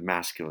hockey, or the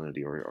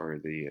masculinity, or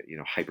the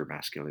hyper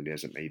masculinity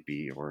as it may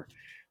be, or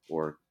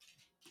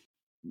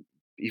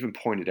even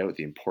pointed out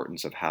the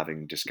importance of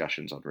having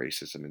discussions on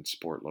racism in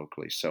sport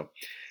locally. So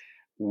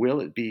will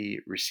it be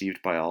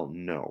received by all?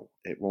 No,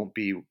 it won't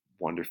be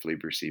wonderfully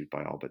received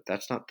by all, but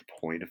that's not the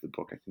point of the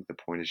book. I think the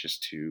point is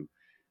just to,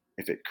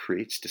 if it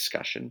creates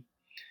discussion,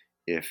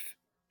 if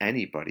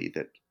anybody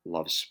that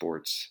loves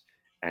sports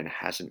and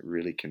hasn't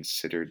really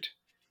considered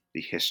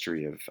the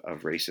history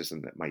of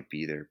racism that might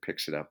be there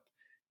picks it up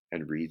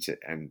and reads it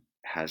and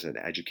has an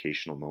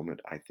educational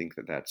moment, I think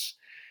that that's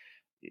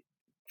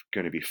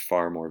going to be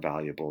far more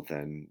valuable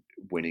than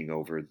winning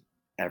over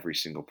every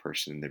single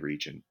person in the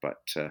region.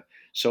 But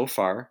so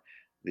far,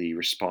 the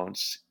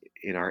response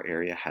in our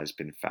area has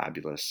been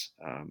fabulous.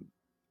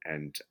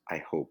 And I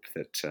hope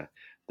that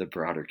the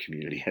broader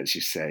community, as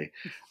you say,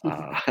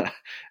 uh,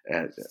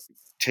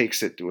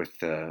 takes it with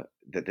that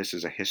this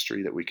is a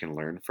history that we can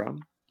learn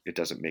from. It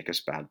doesn't make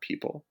us bad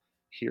people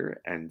here,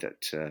 and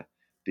that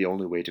the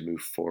only way to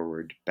move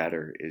forward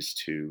better is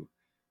to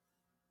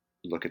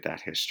look at that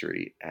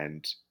history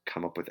and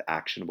come up with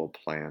actionable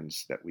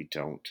plans that we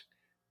don't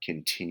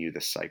continue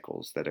the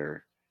cycles that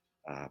are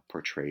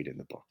portrayed in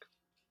the book.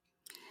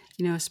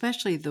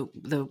 Especially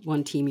the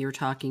one team you were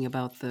talking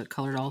about, the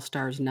Colored All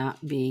Stars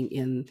not being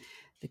in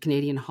the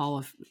Canadian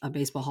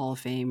Baseball Hall of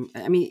Fame.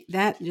 I mean,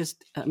 that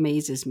just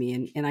amazes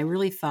me. And I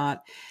really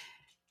thought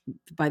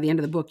by the end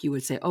of the book you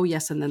would say, oh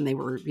yes, and then they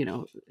were,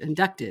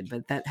 inducted,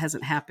 but that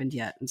hasn't happened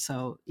yet. And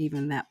so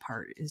even that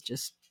part is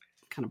just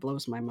kind of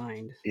blows my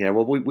mind. Yeah,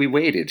 well, we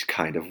waited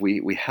kind of.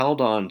 We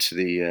held on to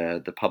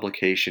the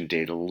publication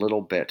date a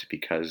little bit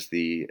because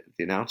the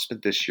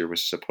announcement this year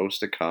was supposed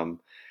to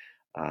come,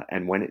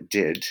 and when it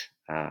did,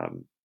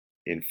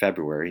 in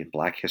February,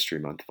 Black History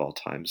Month of all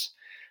times,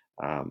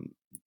 um,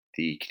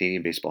 the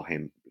Canadian Baseball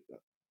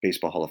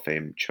Hall of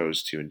Fame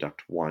chose to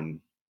induct one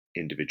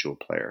individual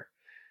player,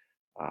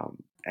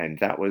 and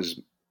that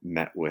was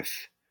met with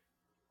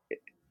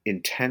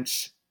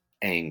intense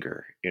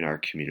anger in our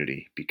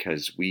community,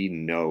 because we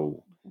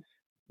know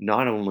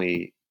not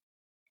only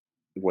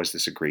was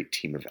this a great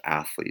team of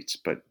athletes,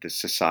 but the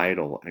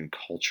societal and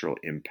cultural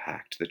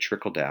impact, the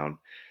trickle down,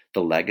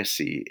 the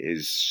legacy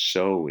is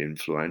so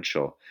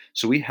influential.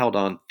 So we held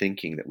on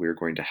thinking that we were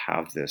going to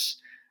have this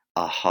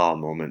aha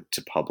moment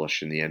to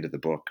publish in the end of the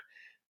book,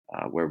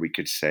 where we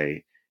could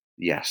say,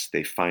 yes,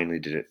 they finally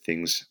did it.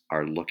 Things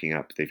are looking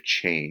up. They've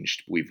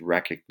changed. We've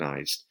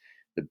recognized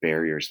the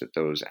barriers that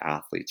those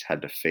athletes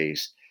had to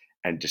face.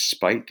 And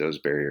despite those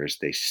barriers,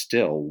 they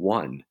still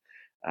won.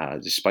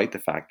 Despite the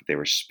fact that they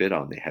were spit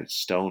on, they had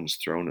stones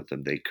thrown at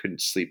them, they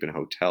couldn't sleep in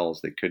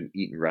hotels, they couldn't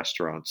eat in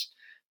restaurants.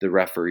 The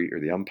referee, or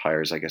the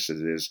umpires, I guess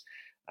it is,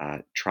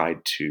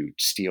 tried to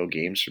steal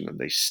games from them.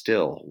 They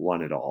still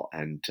won it all.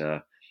 And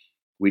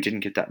we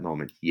didn't get that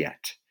moment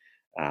yet.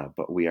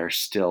 But we are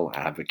still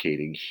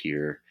advocating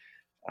here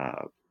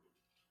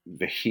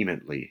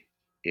vehemently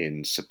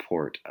in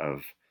support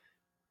of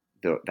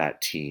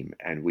that team.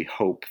 And we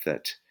hope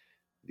that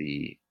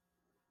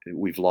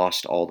we've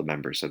lost all the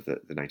members of the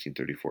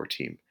 1934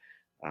 team,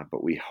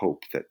 but we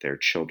hope that their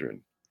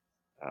children,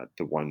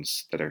 the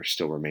ones that are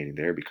still remaining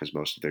there, because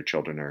most of their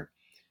children are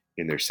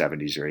in their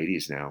 70s or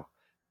 80s now,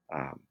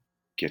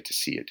 get to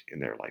see it in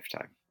their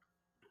lifetime.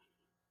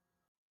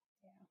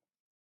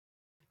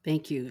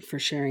 Thank you for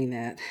sharing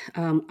that.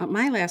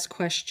 My last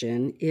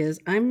question is,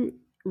 I'm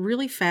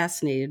really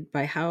fascinated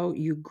by how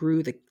you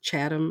grew the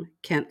Chatham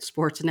Kent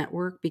Sports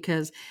Network,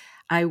 because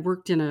I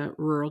worked in a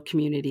rural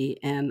community,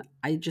 and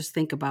I just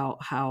think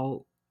about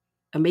how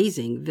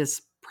amazing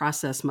this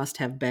process must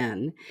have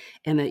been,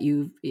 and that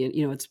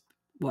it's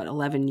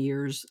 11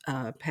 years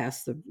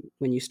past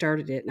when you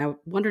started it. And I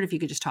wondered if you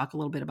could just talk a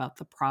little bit about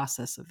the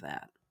process of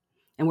that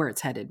and where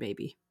it's headed,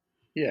 maybe.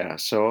 Yeah,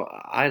 so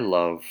I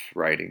love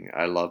writing.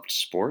 I loved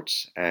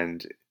sports,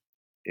 and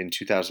in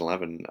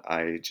 2011,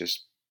 I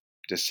just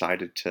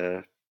decided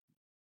to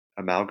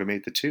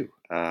amalgamate the two.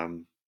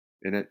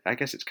 And I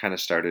guess it's kind of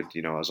started,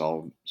 as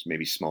all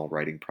maybe small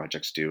writing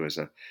projects do, as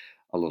a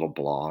little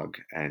blog.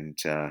 And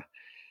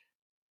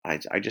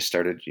I just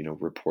started,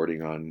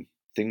 reporting on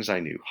things I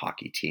knew,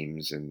 hockey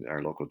teams and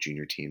our local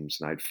junior teams.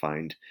 And I'd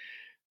find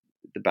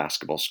the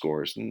basketball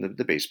scores and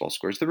the baseball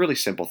scores, the really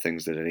simple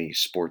things that any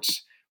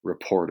sports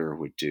reporter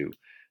would do.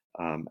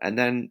 And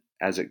then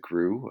as it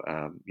grew,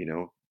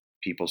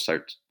 people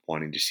start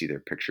wanting to see their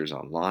pictures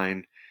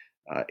online.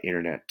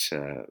 Internet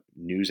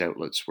news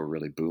outlets were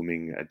really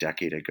booming a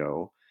decade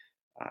ago.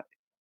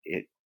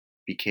 It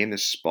became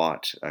this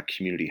spot, a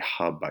community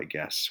hub, I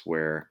guess,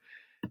 where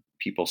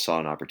people saw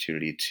an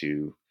opportunity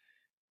to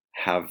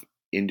have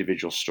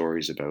individual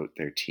stories about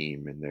their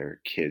team and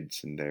their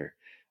kids and their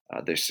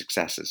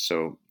successes.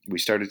 So we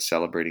started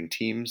celebrating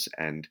teams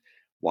and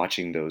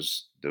watching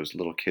those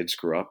little kids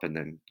grow up and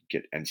then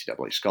get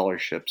NCAA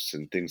scholarships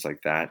and things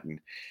like that, and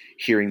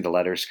hearing the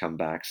letters come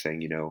back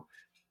saying,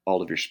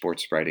 all of your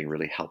sports writing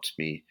really helped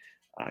me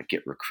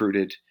get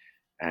recruited,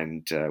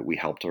 and we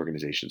helped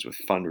organizations with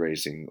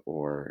fundraising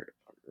or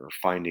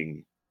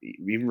finding,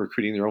 even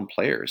recruiting their own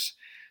players.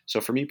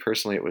 So for me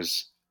personally, it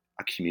was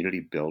a community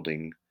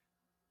building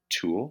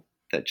tool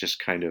that just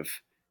kind of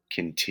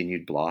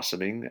continued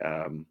blossoming.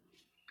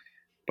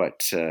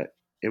 But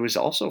it was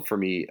also for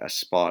me a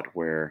spot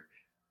where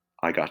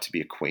I got to be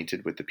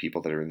acquainted with the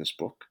people that are in this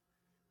book,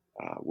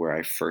 where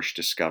I first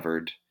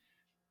discovered,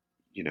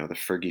 the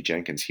Fergie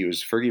Jenkins.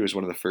 Fergie was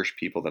one of the first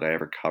people that I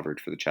ever covered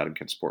for the Chatham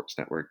Kent Sports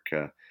Network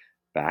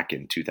back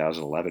in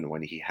 2011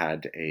 when he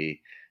had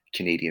a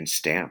Canadian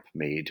stamp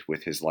made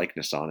with his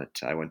likeness on it.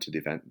 I went to the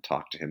event and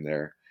talked to him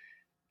there.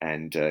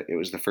 And it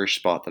was the first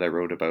spot that I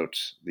wrote about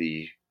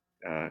the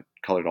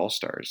Colored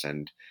All-Stars,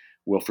 and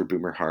Wilfred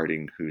Boomer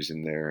Harding, who's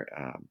in there,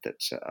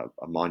 that's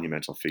a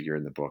monumental figure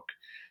in the book.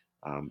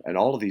 And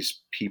all of these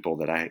people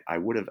that I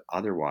would have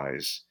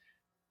otherwise,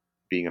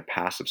 being a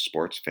passive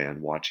sports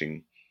fan,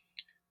 watching,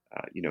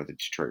 the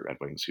Detroit Red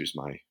Wings, who's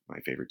my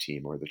favorite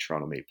team, or the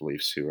Toronto Maple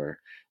Leafs, who are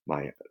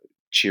my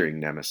cheering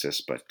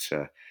nemesis, but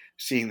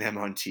seeing them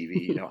on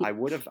TV, I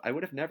would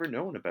have never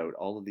known about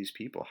all of these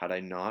people had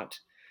I not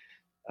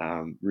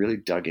really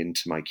dug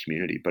into my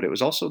community. But it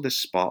was also this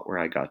spot where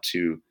I got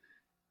to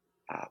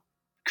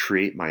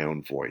create my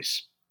own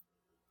voice.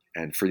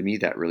 And for me,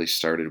 that really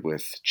started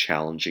with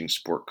challenging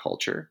sport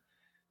culture,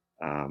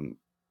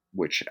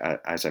 which,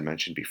 as I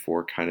mentioned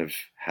before, kind of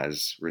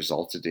has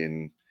resulted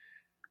in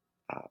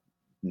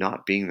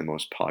not being the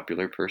most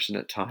popular person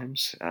at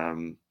times.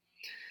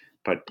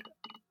 But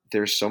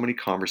there's so many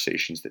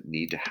conversations that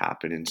need to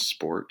happen in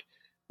sport,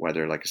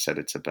 whether, like I said,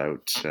 it's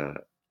about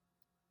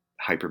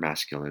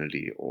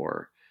hypermasculinity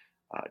or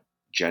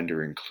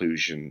gender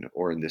inclusion,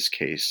 or in this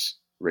case,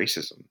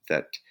 racism,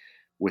 that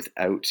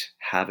without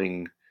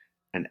having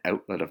an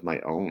outlet of my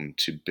own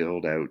to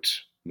build out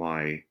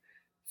my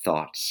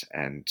thoughts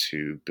and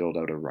to build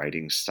out a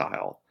writing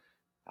style,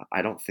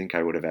 I don't think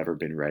I would have ever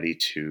been ready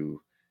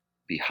to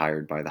be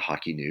hired by the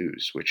Hockey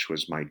News, which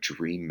was my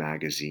dream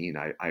magazine.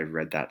 I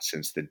read that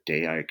since the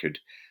day I could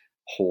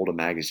hold a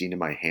magazine in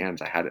my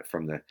hands. I had it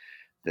from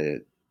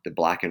the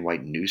black and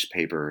white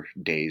newspaper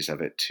days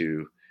of it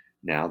to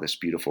now this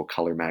beautiful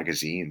color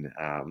magazine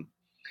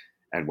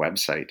and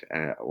website,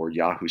 or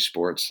Yahoo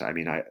Sports. I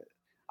mean,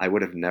 I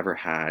would have never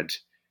had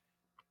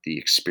the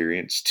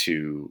experience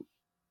to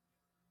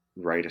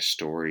write a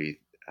story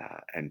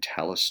and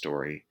tell a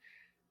story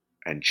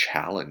and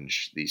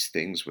challenge these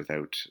things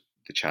without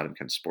the Chatham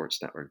Kent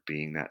Sports Network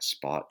being that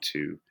spot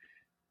to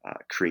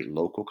create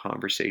local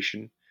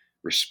conversation,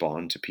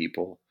 respond to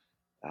people,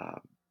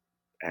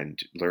 and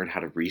learn how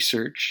to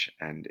research.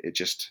 And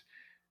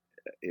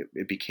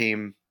it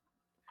became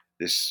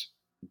this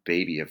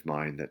baby of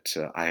mine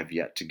that I have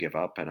yet to give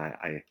up. And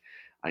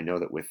I know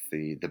that with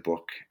the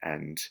book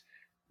and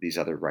these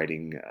other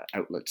writing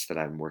outlets that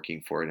I'm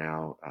working for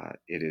now,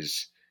 it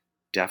is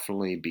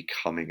definitely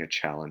becoming a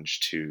challenge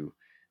to,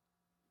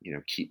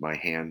 keep my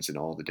hands in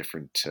all the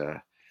different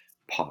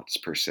pots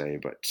per se.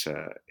 But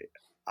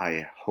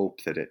I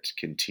hope that it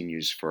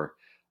continues for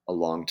a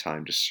long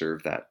time to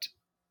serve that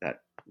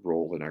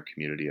role in our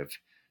community of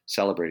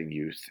celebrating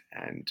youth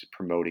and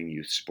promoting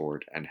youth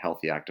sport and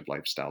healthy active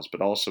lifestyles, but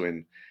also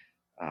in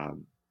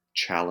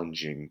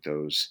challenging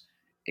those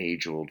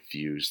age-old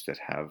views that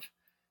have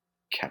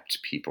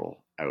kept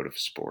people out of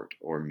sport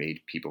or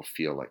made people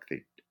feel like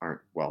they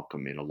aren't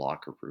welcome in a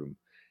locker room.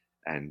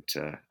 And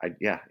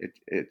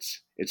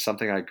it's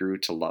something I grew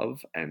to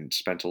love and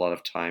spent a lot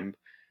of time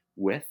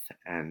with,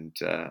 and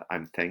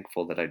I'm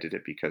thankful that I did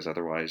it, because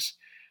otherwise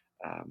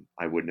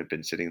I wouldn't have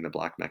been sitting in the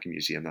Black Mecca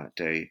Museum that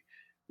day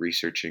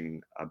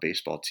researching a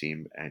baseball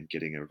team and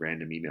getting a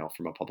random email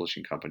from a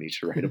publishing company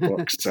to write a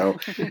book. So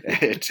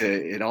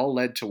it all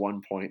led to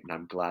one point, and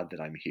I'm glad that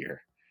I'm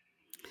here.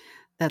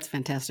 That's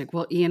fantastic.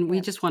 Well, Ian,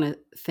 we just want to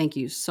thank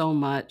you so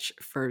much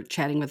for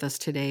chatting with us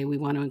today. We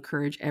want to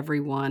encourage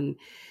everyone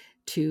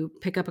to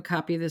pick up a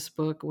copy of this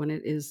book when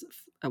it is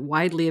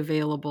widely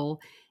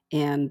available,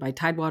 and by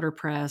Tidewater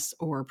Press,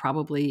 or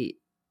probably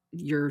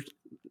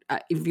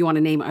if you want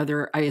to name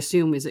other, I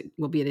assume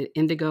will be at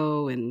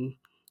Indigo and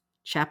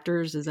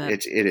Chapters. Is that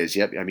it is?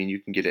 Yep. I mean, you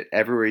can get it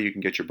everywhere you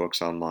can get your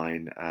books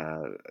online.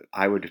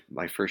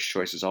 My first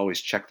choice is always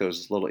check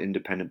those little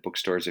independent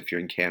bookstores if you're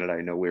in Canada.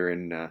 I know we're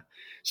in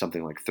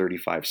something like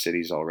 35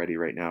 cities already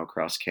right now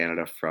across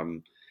Canada,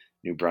 from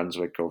New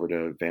Brunswick over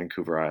to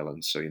Vancouver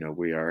Island. So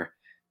we are.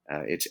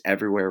 It's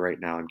everywhere right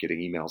now. I'm getting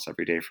emails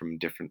every day from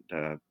different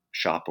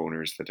shop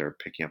owners that are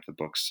picking up the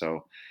books.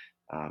 So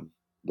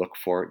look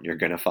for it. You're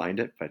going to find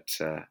it, but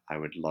I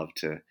would love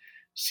to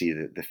see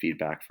the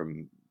feedback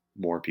from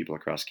more people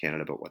across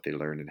Canada about what they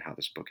learned and how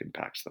this book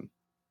impacts them.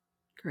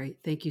 Great.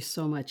 Thank you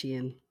so much,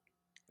 Ian.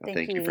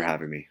 Thank you for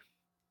having me.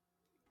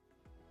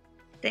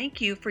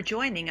 Thank you for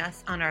joining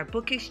us on our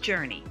bookish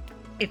journey.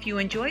 If you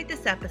enjoyed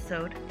this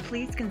episode,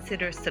 please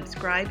consider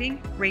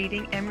subscribing,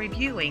 rating, and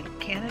reviewing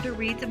Canada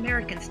Reads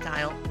American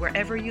Style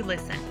wherever you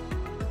listen.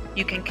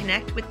 You can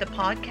connect with the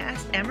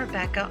podcast and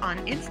Rebecca on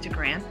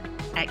Instagram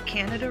at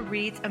Canada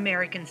Reads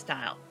American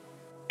Style,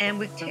 and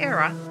with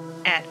Tara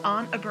at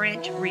On a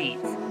Branch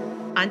Reads.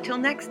 Until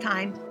next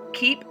time,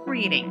 keep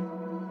reading.